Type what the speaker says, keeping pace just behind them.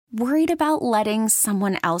Worried about letting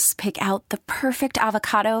someone else pick out the perfect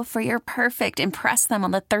avocado for your perfect impress them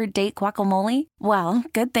on the third date guacamole? Well,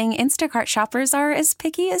 good thing Instacart shoppers are as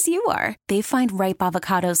picky as you are. They find ripe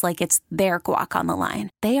avocados like it's their guac on the line.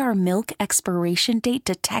 They are milk expiration date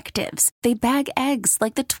detectives. They bag eggs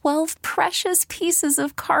like the 12 precious pieces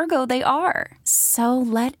of cargo they are. So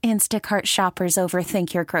let Instacart shoppers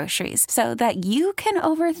overthink your groceries so that you can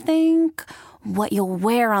overthink what you'll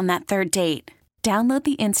wear on that third date. Download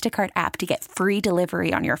the Instacart app to get free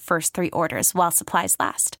delivery on your first 3 orders while supplies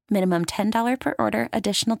last. Minimum $10 per order.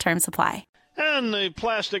 Additional terms apply. And the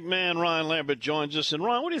plastic man, Ryan Lambert, joins us. And,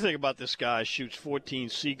 Ryan, what do you think about this guy? Shoots 14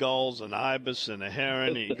 seagulls, an ibis, and a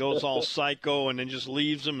heron. He goes all psycho and then just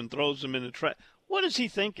leaves them and throws them in the trash. What is he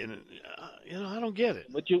thinking? I don't get it.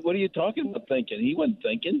 What are you talking about thinking? He wasn't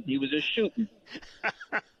thinking. He was just shooting.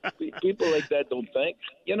 People like that don't think.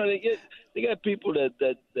 They got people that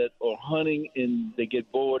are hunting and they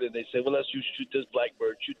get bored and they say, well, let's shoot this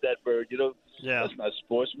blackbird, shoot that bird. Yeah. That's not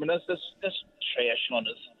sportsman. That's trash on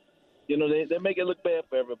us. They make it look bad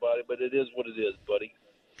for everybody, but it is what it is, buddy.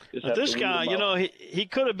 This guy, he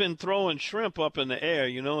could have been throwing shrimp up in the air,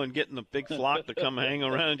 and getting a big flock to come hang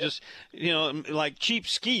around and just, like cheap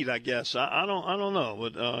skeet, I guess. I don't know.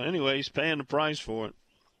 But anyway, he's paying the price for it.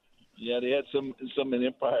 Yeah, they had some in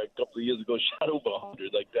Empire a couple of years ago shot over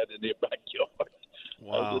 100 like that in their backyard.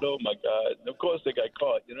 Wow. I said, oh, my God. And of course, they got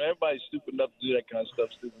caught. Everybody's stupid enough to do that kind of stuff,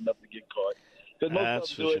 stupid enough to get caught. Because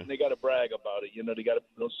most of them do it and they got to brag about it. They got to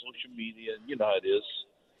put on social media, and you know how it is.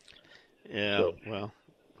 Yeah, so. Well,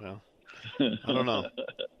 I don't know.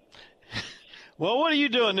 Well, what are you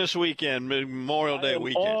doing this weekend, Memorial Day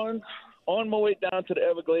weekend? On my way down to the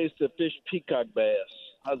Everglades to fish peacock bass.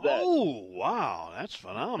 How's that? Oh, wow. That's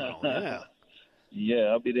phenomenal, yeah. Yeah,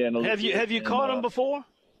 I'll be there in a little bit. Have you caught them before?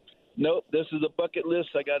 Nope. This is a bucket list.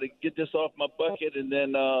 I got to get this off my bucket, and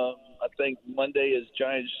then I think Monday is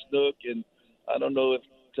giant snook, and I don't know if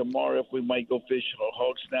tomorrow if we might go fish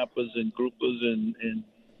hog snappers and groupers and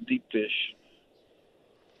deep fish.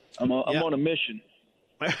 I'm on a mission.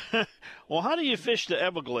 Well, how do you fish the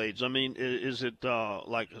Everglades? I mean, is it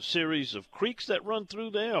like a series of creeks that run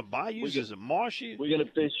through there, or bayous? Is it marshy? We're going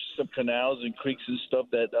to fish some canals and creeks and stuff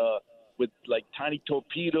that with like tiny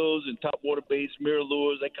torpedoes and topwater baits, mirror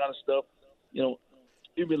lures, that kind of stuff.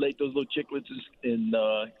 Emulate those little chicklets and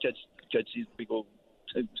catch these big old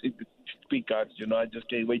peacocks. I just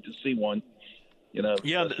can't wait to see one.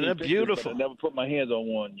 Yeah, they're beautiful. I never put my hands on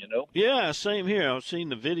one, Yeah, same here. I've seen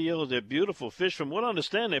the videos. They're beautiful fish. From what I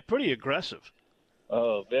understand, they're pretty aggressive.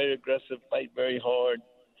 Oh, very aggressive, fight very hard.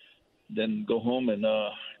 Then go home and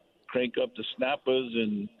crank up the snappers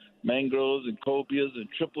and mangroves and cobias and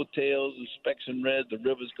triple tails and specks and reds. The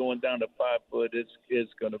river's going down to 5 foot.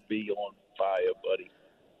 It's going to be on fire, buddy.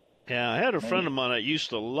 Yeah, I had a friend of mine that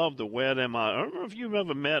used to love to wear them. I don't know if you've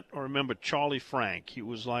ever met or remember Charlie Frank. He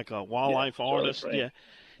was like a wildlife artist. Yeah,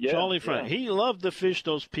 Charlie Frank. Yeah. He loved to fish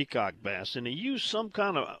those peacock bass, and he used some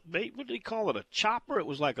kind of bait. What did he call it? A chopper? It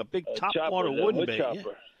was like a big topwater wooden bait.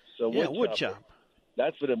 Chopper. Yeah. Wood chopper.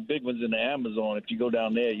 That's for the big ones in the Amazon. If you go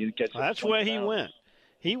down there, you catch. That's where he went.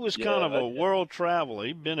 He was kind of a world traveler.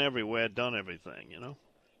 He'd been everywhere, done everything,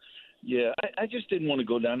 Yeah, I just didn't want to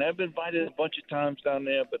go down there. I've been invited a bunch of times down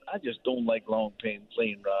there, but I just don't like long plane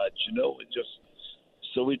rods,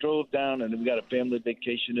 So we drove down, and we got a family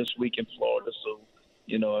vacation this week in Florida. So,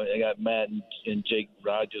 I got Matt and Jake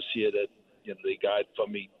Rogers here that, they guide for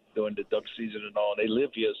me during the duck season and all. They live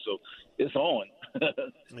here, so it's on.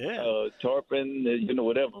 Yeah. Tarpon,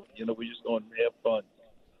 whatever. We're just going to have fun.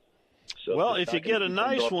 So well, if you get a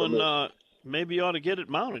nice one, maybe you ought to get it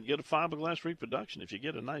mounted. Get a fiberglass reproduction if you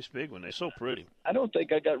get a nice big one. They're so pretty. I don't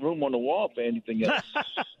think I got room on the wall for anything else.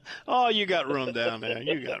 Oh, you got room down there.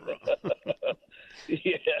 You got room.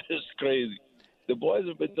 Yeah, it's crazy. The boys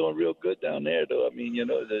have been doing real good down there, though. I mean,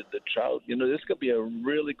 the trout, this could be a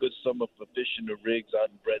really good summer for fishing the rigs out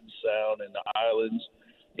in Breton Sound and the islands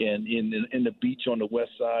and in the beach on the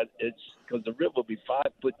west side. It's because the river will be 5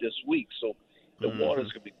 foot this week, so the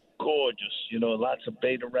water's going to be gorgeous. Lots of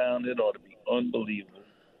bait around. It ought to be unbelievable.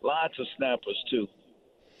 Lots of snappers, too.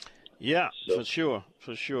 Yeah,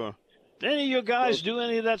 for sure. Any of your guys do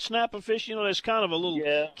any of that snapper fishing? There's kind of a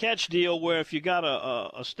little catch deal where if you got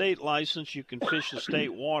a state license, you can fish the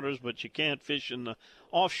state waters, but you can't fish in the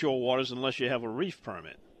offshore waters unless you have a reef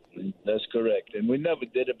permit. That's correct. And we never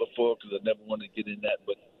did it before because I never wanted to get in that.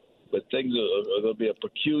 But things are going to be a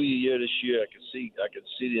peculiar year this year. I can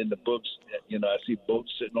see it in the books. I see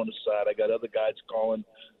boats sitting on the side. I got other guys calling,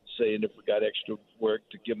 saying if we got extra work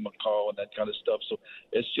to give them a call and that kind of stuff. So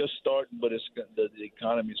it's just starting, but the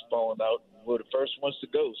economy's falling out. We're the first ones to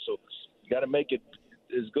go. So you got to make it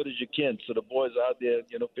as good as you can. So the boys out there,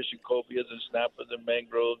 fishing copias and snappers and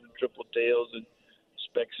mangroves and triple tails and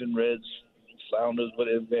specks and reds, flounders. But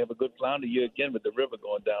they have a good flounder year again with the river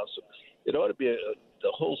going down. So it ought to be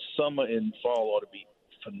the whole summer and fall ought to be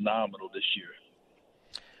phenomenal this year.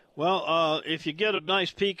 Well, if you get a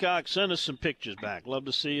nice peacock, send us some pictures back. Love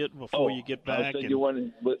to see it before you get back. I'll send you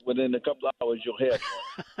one within a couple of hours. You'll have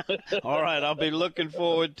one. All right, I'll be looking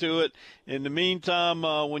forward to it. In the meantime,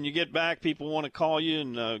 when you get back, people want to call you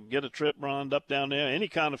and get a trip round up down there. Any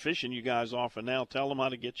kind of fishing you guys offer now, tell them how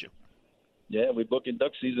to get you. Yeah, we're booking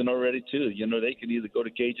duck season already, too. They can either go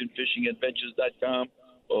to CajunFishingAdventures.com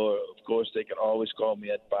or, of course, they can always call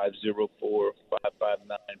me at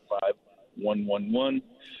 504-559-5111.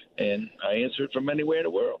 And I answer it from anywhere in the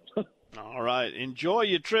world. All right. Enjoy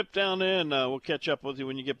your trip down there, and we'll catch up with you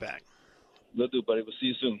when you get back. Will do, buddy. We'll see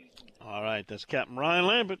you soon. All right. That's Captain Ryan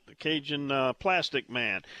Lambert, the Cajun Plastic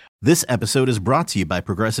Man. This episode is brought to you by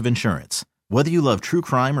Progressive Insurance. Whether you love true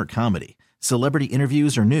crime or comedy, celebrity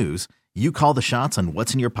interviews or news, you call the shots on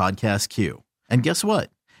what's in your podcast queue. And guess what?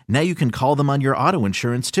 Now you can call them on your auto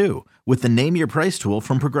insurance, too, with the Name Your Price tool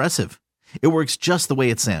from Progressive. It works just the way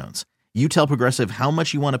it sounds. You tell Progressive how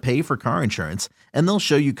much you want to pay for car insurance, and they'll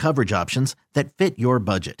show you coverage options that fit your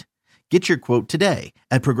budget. Get your quote today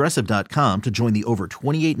at Progressive.com to join the over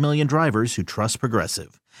 28 million drivers who trust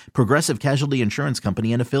Progressive. Progressive Casualty Insurance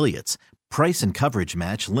Company and Affiliates. Price and coverage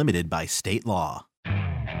match limited by state law.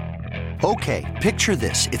 Okay, picture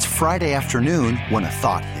this. It's Friday afternoon when a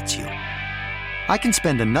thought hits you. I can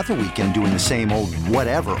spend another weekend doing the same old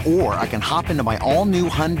whatever, or I can hop into my all-new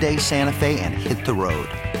Hyundai Santa Fe and hit the road.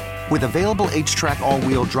 With available H-Track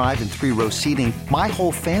all-wheel drive and 3-row seating, my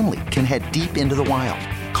whole family can head deep into the wild.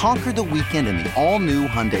 Conquer the weekend in the all-new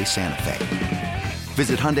Hyundai Santa Fe.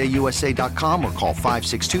 Visit HyundaiUSA.com or call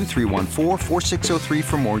 562-314-4603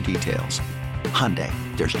 for more details. Hyundai,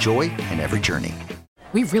 there's joy in every journey.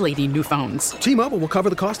 We really need new phones. T-Mobile will cover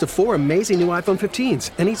the cost of 4 amazing new iPhone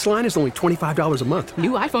 15s, and each line is only $25 a month.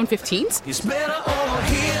 New iPhone 15s? It's better over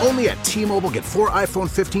here. Only at T-Mobile, get 4 iPhone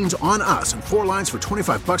 15s on us and 4 lines for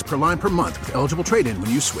 $25 per line per month with eligible trade-in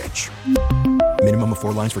when you switch. Minimum of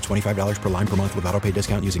 4 lines for $25 per line per month with autopay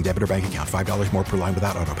discount using debit or bank account. $5 more per line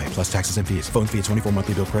without autopay, plus taxes and fees. Phone fee at 24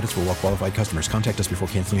 monthly bill credits for well-qualified customers. Contact us before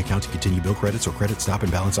canceling account to continue bill credits or credit stop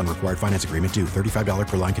and balance on required finance agreement due. $35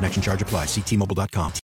 per line connection charge applies. See T-Mobile.com.